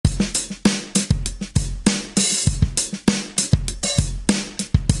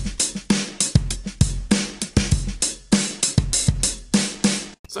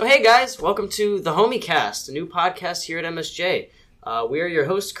Hey guys, welcome to the HomieCast, a new podcast here at MSJ. We are your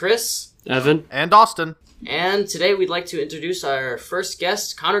hosts, Chris, Evan, and Austin. And today we'd like to introduce our first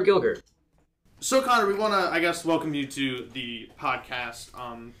guest, Connor Gilger. So Connor, we want to, welcome you to the podcast.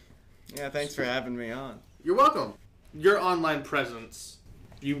 Yeah, thanks for having me on. You're welcome. Your online presence.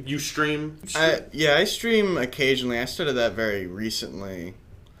 You stream? I stream occasionally. I started that very recently.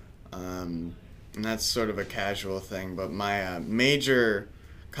 And that's sort of a casual thing, but my major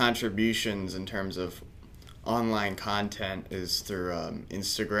contributions in terms of online content is through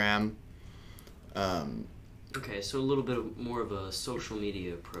Instagram. Okay, so a little bit more of a social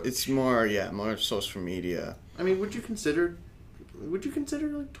media approach. It's more social media. I mean, would you consider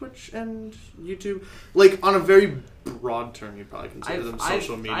like Twitch and YouTube, like on a very broad term, you'd probably consider them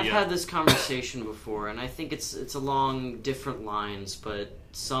social media? I've had this conversation before, and I think it's along different lines, but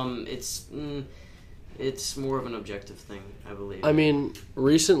it's more of an objective thing, I believe. I mean,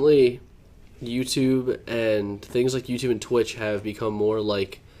 recently, YouTube and things like YouTube and Twitch have become more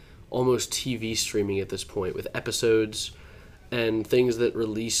like almost TV streaming at this point, with episodes and things that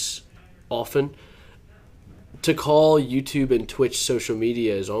release often. To call YouTube and Twitch social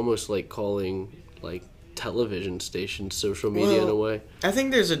media is almost like calling like television stations social media in a way. I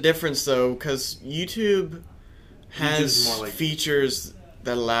think there's a difference though, because YouTube has more like features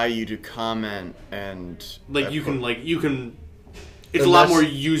that allow you to comment and you can. It's a lot more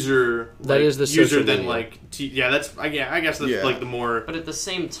user. That is the user than media. I guess that's like the more. But at the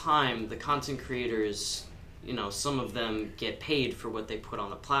same time, the content creators, some of them get paid for what they put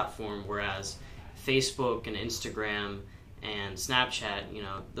on the platform, whereas Facebook and Instagram and Snapchat,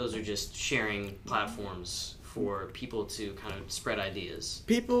 those are just sharing platforms for people to kind of spread ideas.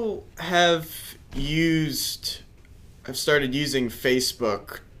 People have started using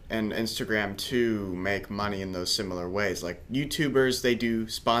Facebook and Instagram to make money in those similar ways. Like YouTubers, they do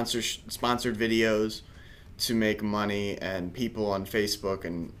sponsored videos to make money, and people on Facebook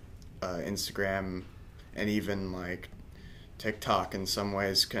and Instagram and even like TikTok in some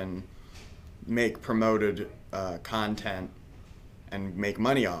ways can make promoted content and make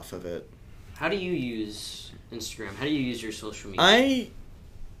money off of it. How do you use Instagram? How do you use your social media? I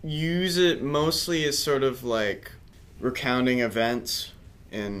use it mostly as sort of like recounting events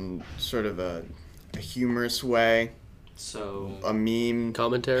in sort of a humorous way. So a meme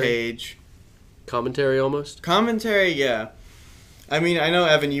commentary page. Commentary almost? Commentary, yeah. I mean, I know,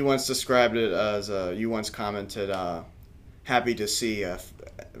 Evan, you once described it as, you once commented, happy to see your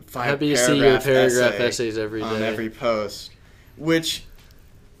paragraph essays every day. On every post. Which,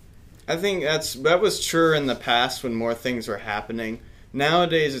 I think that was true in the past when more things were happening.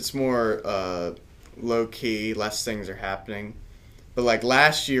 Nowadays, it's more low-key, less things are happening. But like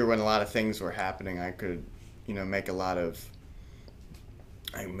last year when a lot of things were happening, I could, I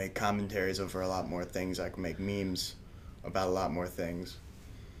could make commentaries over a lot more things. I could make memes about a lot more things.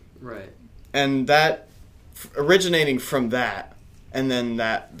 Right. And that, originating from that, and then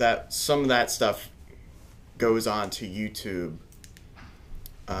that some of that stuff goes on to YouTube.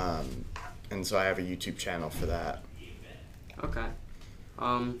 And so I have a YouTube channel for that. Okay.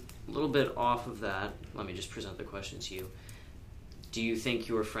 A little bit off of that, let me just present the question to you. Do you think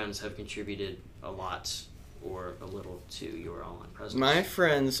your friends have contributed a lot or a little to your online presence? My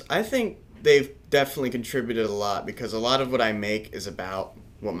friends, I think they've definitely contributed a lot, because a lot of what I make is about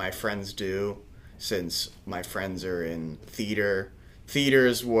what my friends do, since my friends are in theater. Theater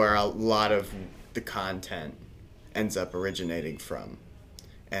is where a lot of the content ends up originating from.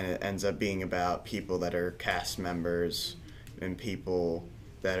 And it ends up being about people that are cast members and people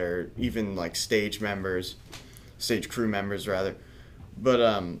that are even like stage crew members rather. But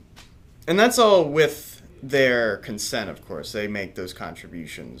and that's all with their consent, of course. They make those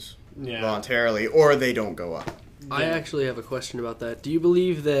contributions voluntarily, or they don't go up. I actually have a question about that. Do you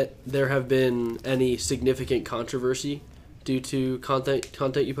believe that there have been any significant controversy due to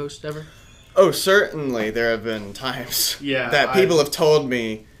content you post ever? Oh, certainly there have been times that people have told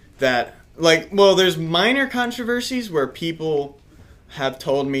me that, there's minor controversies where people have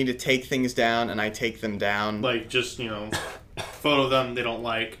told me to take things down, and I take them down. Like, just, photo them they don't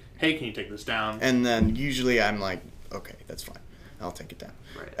like. Hey, can you take this down? And then usually I'm like, okay, that's fine. I'll take it down.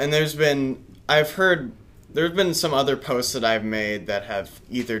 Right. And there's been some other posts that I've made that have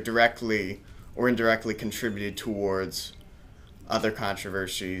either directly or indirectly contributed towards other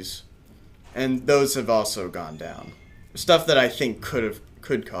controversies. And those have also gone down. Stuff that I think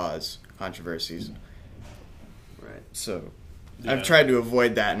could cause controversies. Right. So I've tried to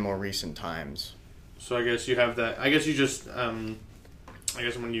avoid that in more recent times. So I guess you have that. I guess you just, when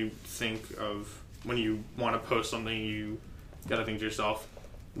you want to post something, you gotta think to yourself,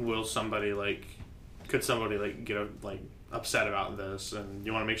 will somebody like, could somebody like get upset about this, and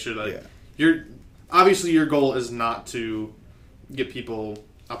you want to make sure that obviously your goal is not to get people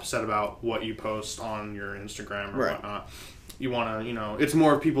upset about what you post on your Instagram or whatnot. You want to, it's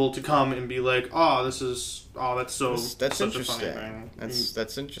more of people to come and be like, that's such interesting. a funny thing.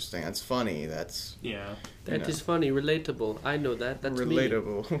 That's interesting. That's funny. That's That is funny, relatable. I know that. That's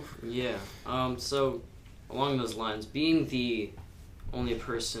relatable. Me. Yeah. So along those lines, being the only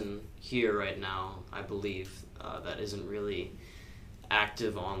person here right now, I believe, that isn't really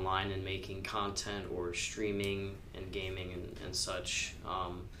active online and making content or streaming and gaming and such.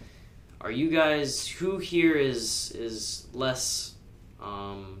 Are you guys, who here is less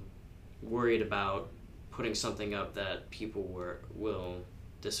worried about putting something up that people will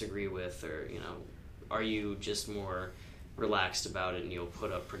disagree with, or are you just more relaxed about it and you'll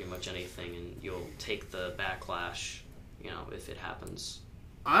put up pretty much anything and you'll take the backlash, if it happens?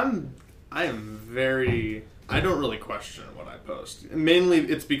 I don't really question what I post. Mainly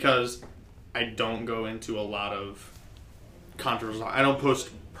it's because I don't go into a lot of controversial. I don't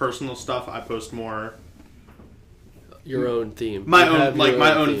post personal stuff. I post more your own theme. My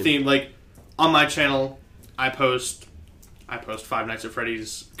own theme. Like on my channel, I post Five Nights at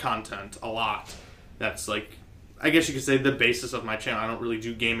Freddy's content a lot. That's like, I guess you could say, the basis of my channel. I don't really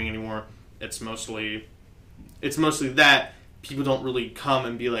do gaming anymore. It's mostly that. People don't really come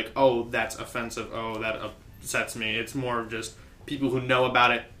and be like, oh, that's offensive. Oh, that upsets me. It's more of just people who know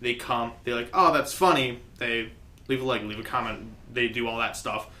about it. They come. They're like, oh, that's funny. They leave a like, leave a comment. They do all that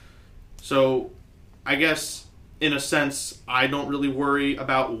stuff. So I guess, in a sense, I don't really worry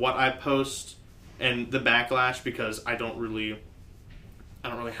about what I post and the backlash, because I don't really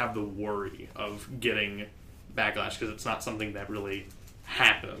have the worry of getting backlash, because it's not something that really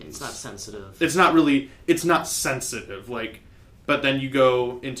happens. It's not sensitive. It's not sensitive. Like, but then you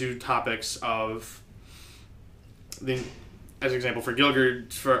go into topics of, as an example, for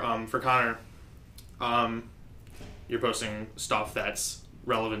Gilger, for Connor, you're posting stuff that's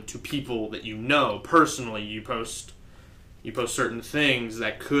relevant to people that you know personally. You post certain things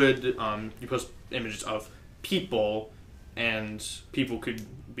that could, you post images of people, and people could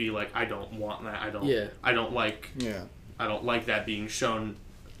be like, I don't want that. I don't like that being shown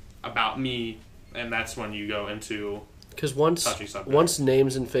about me, and that's when you go into, because once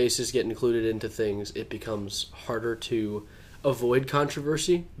names and faces get included into things, it becomes harder to avoid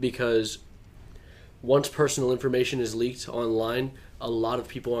controversy, because once personal information is leaked online, a lot of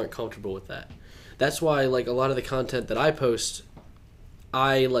people aren't comfortable with that. That's why, like, a lot of the content that I post,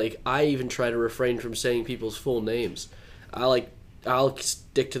 I even try to refrain from saying people's full names. I'll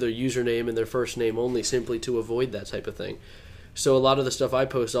stick to their username and their first name only, simply to avoid that type of thing. So a lot of the stuff I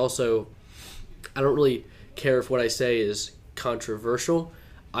post also, I don't really care if what I say is controversial.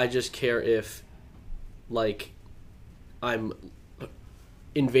 I just care if, like, I'm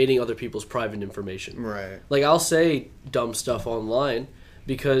invading other people's private information. Right. Like, I'll say dumb stuff online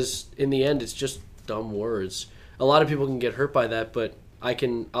because in the end it's just dumb words. A lot of people can get hurt by that, but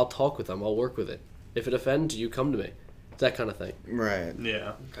I'll talk with them. I'll work with it. If it offends you, come to me. That kind of thing. Right.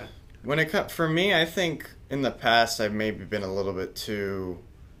 Yeah. Okay. For me, I think in the past I've maybe been a little bit too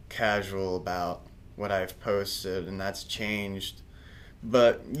casual about what I've posted, and that's changed.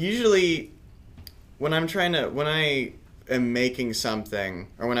 But usually when I am making something,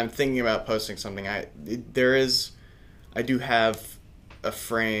 or when I'm thinking about posting something, I do have a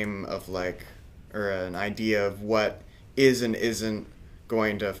frame of, like, or an idea of what is and isn't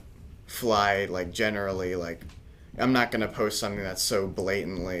going to fly, like, generally. Like, I'm not going to post something that's so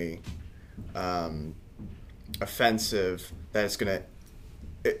blatantly offensive that it's going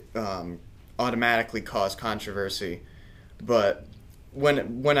to automatically cause controversy. But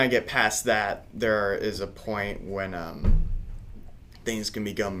when I get past that, there is a point when things can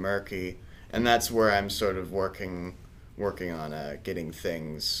become murky, and that's where I'm sort of working on getting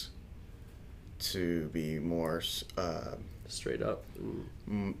things to be more straight up.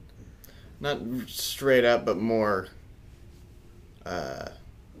 Not straight up, but more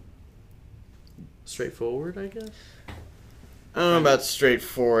straightforward, I guess. I don't know about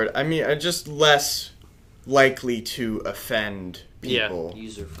straightforward. I mean, just less likely to offend people. Yeah,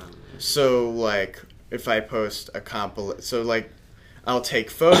 user friendly. So, like, if I post I'll take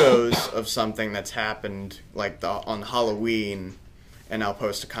photos of something that's happened, like, on Halloween, and I'll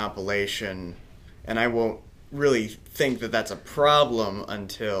post a compilation, and I won't really think that that's a problem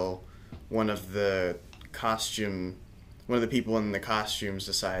until one of the people in the costumes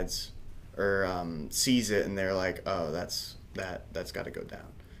decides or sees it, and they're like, oh, that's got to go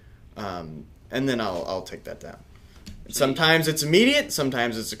down, and then I'll take that down. Sometimes it's immediate,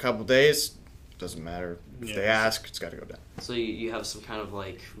 sometimes it's a couple days. Doesn't matter. If they ask, it's got to go down. So you have some kind of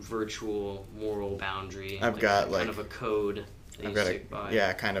like virtual moral boundary. I've got kind of a code that I've you got stick by.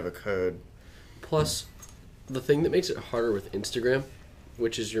 Yeah, kind of a code. Plus, the thing that makes it harder with Instagram,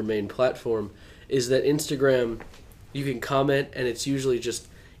 which is your main platform, is that Instagram, you can comment and it's usually just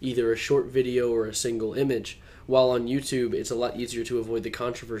either a short video or a single image, while on YouTube it's a lot easier to avoid the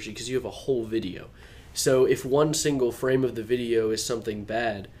controversy because you have a whole video. So if one single frame of the video is something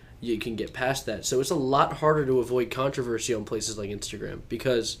bad, you can get past that. So it's a lot harder to avoid controversy on places like Instagram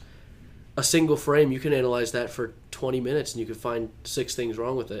because a single frame, you can analyze that for 20 minutes and you can find 6 things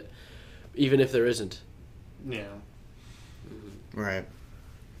wrong with it, even if there isn't. Yeah. Right.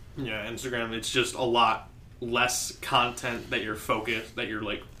 Yeah, Instagram, it's just a lot less content that you're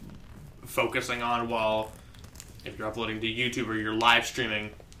like focusing on, while if you're uploading to YouTube or you're live streaming,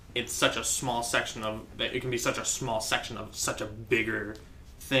 it's such a small section of that. It can be such a small section of such a bigger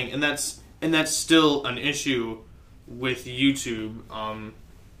thing, and that's still an issue with YouTube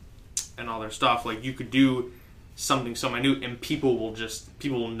and all their stuff. Like, you could do something so minute, and people will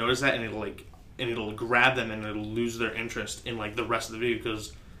notice that, and it'll grab them, and it'll lose their interest in like the rest of the video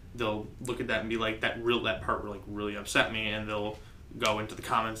because they'll look at that and be like, that part like really upset me, and they'll go into the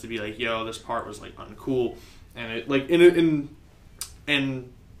comments to be like, yo, this part was like uncool, and it like and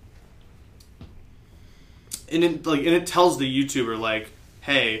it tells the YouTuber like,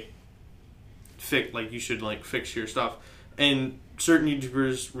 hey, you should like fix your stuff. And certain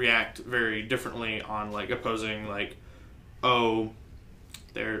YouTubers react very differently on like opposing like,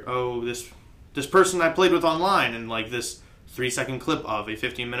 this person I played with online, and like this 3-second clip of a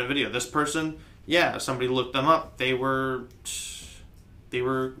 15-minute video. This person, somebody looked them up. They were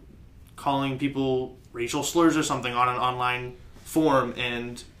calling people racial slurs or something on an online forum,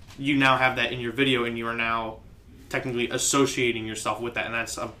 and you now have that in your video, and you are now technically associating yourself with that, and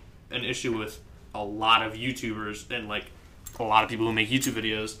that's an issue with a lot of YouTubers and like a lot of people who make YouTube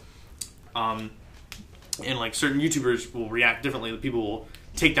videos. And like certain YouTubers will react differently. People will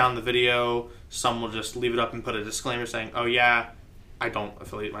take down the video. Some will just leave it up and put a disclaimer saying, "Oh yeah, I don't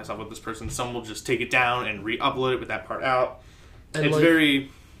affiliate myself with this person." Some will just take it down and re-upload it with that part out. And it's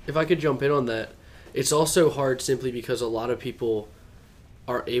very. If I could jump in on that, it's also hard simply because a lot of people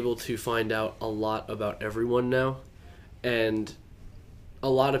are able to find out a lot about everyone now, and a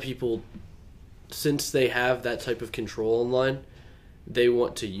lot of people, since they have that type of control online, they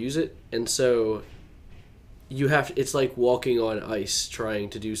want to use it, and so it's like walking on ice trying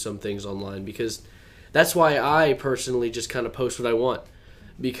to do some things online, because that's why I personally just kind of post what I want,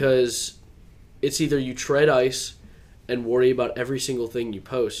 because it's either you tread ice and worry about every single thing you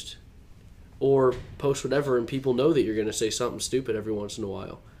post, or post whatever and people know that you're going to say something stupid every once in a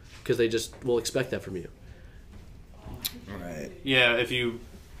while because they just will expect that from you. Right. Yeah,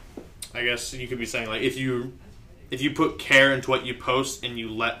 I guess you could be saying like if you put care into what you post and you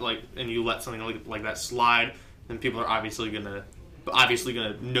let something like that slide, then people are obviously gonna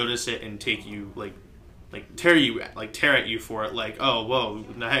notice it and take you like tear at you for it. Like, oh whoa,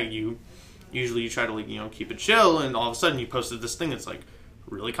 the heck, you try to keep it chill, and all of a sudden you posted this thing that's like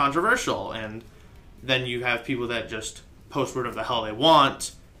really controversial, and then you have people that just post whatever the hell they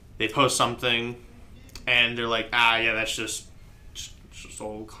want. They post something and they're like, that's just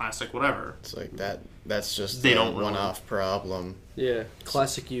old classic whatever. It's like that's just they a don't one-off problem. Yeah,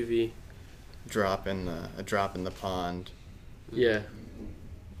 classic UV. A drop in the pond. Yeah.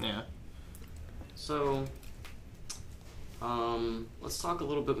 Yeah. So, let's talk a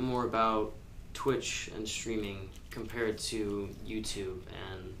little bit more about Twitch and streaming compared to YouTube.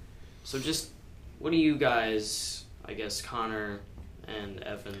 And so just, what do you guys, I guess Connor and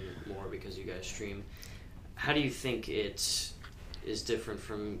Evan more because you guys stream, how do you think it is different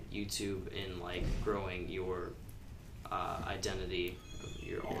from YouTube in like growing your identity,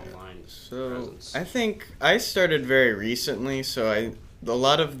 your online presence? I think I started very recently, so a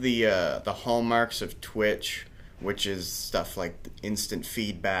lot of the hallmarks of Twitch, which is stuff like instant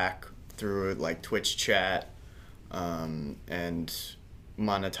feedback through like Twitch chat, and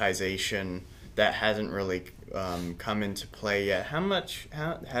monetization, that hasn't really come into play yet.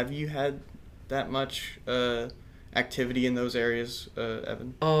 How have you had that much activity in those areas,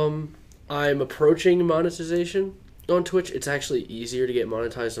 Evan? I'm approaching monetization on Twitch. It's actually easier to get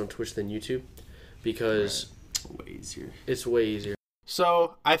monetized on Twitch than YouTube because it's way easier.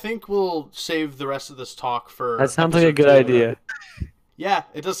 So I think we'll save the rest of this talk for... That sounds like a good idea. Yeah,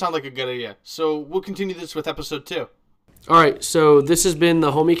 it does sound like a good idea. So we'll continue this with episode 2. All right, so this has been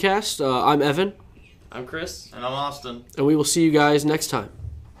the HomieCast. I'm Evan. I'm Chris. And I'm Austin. And we will see you guys next time.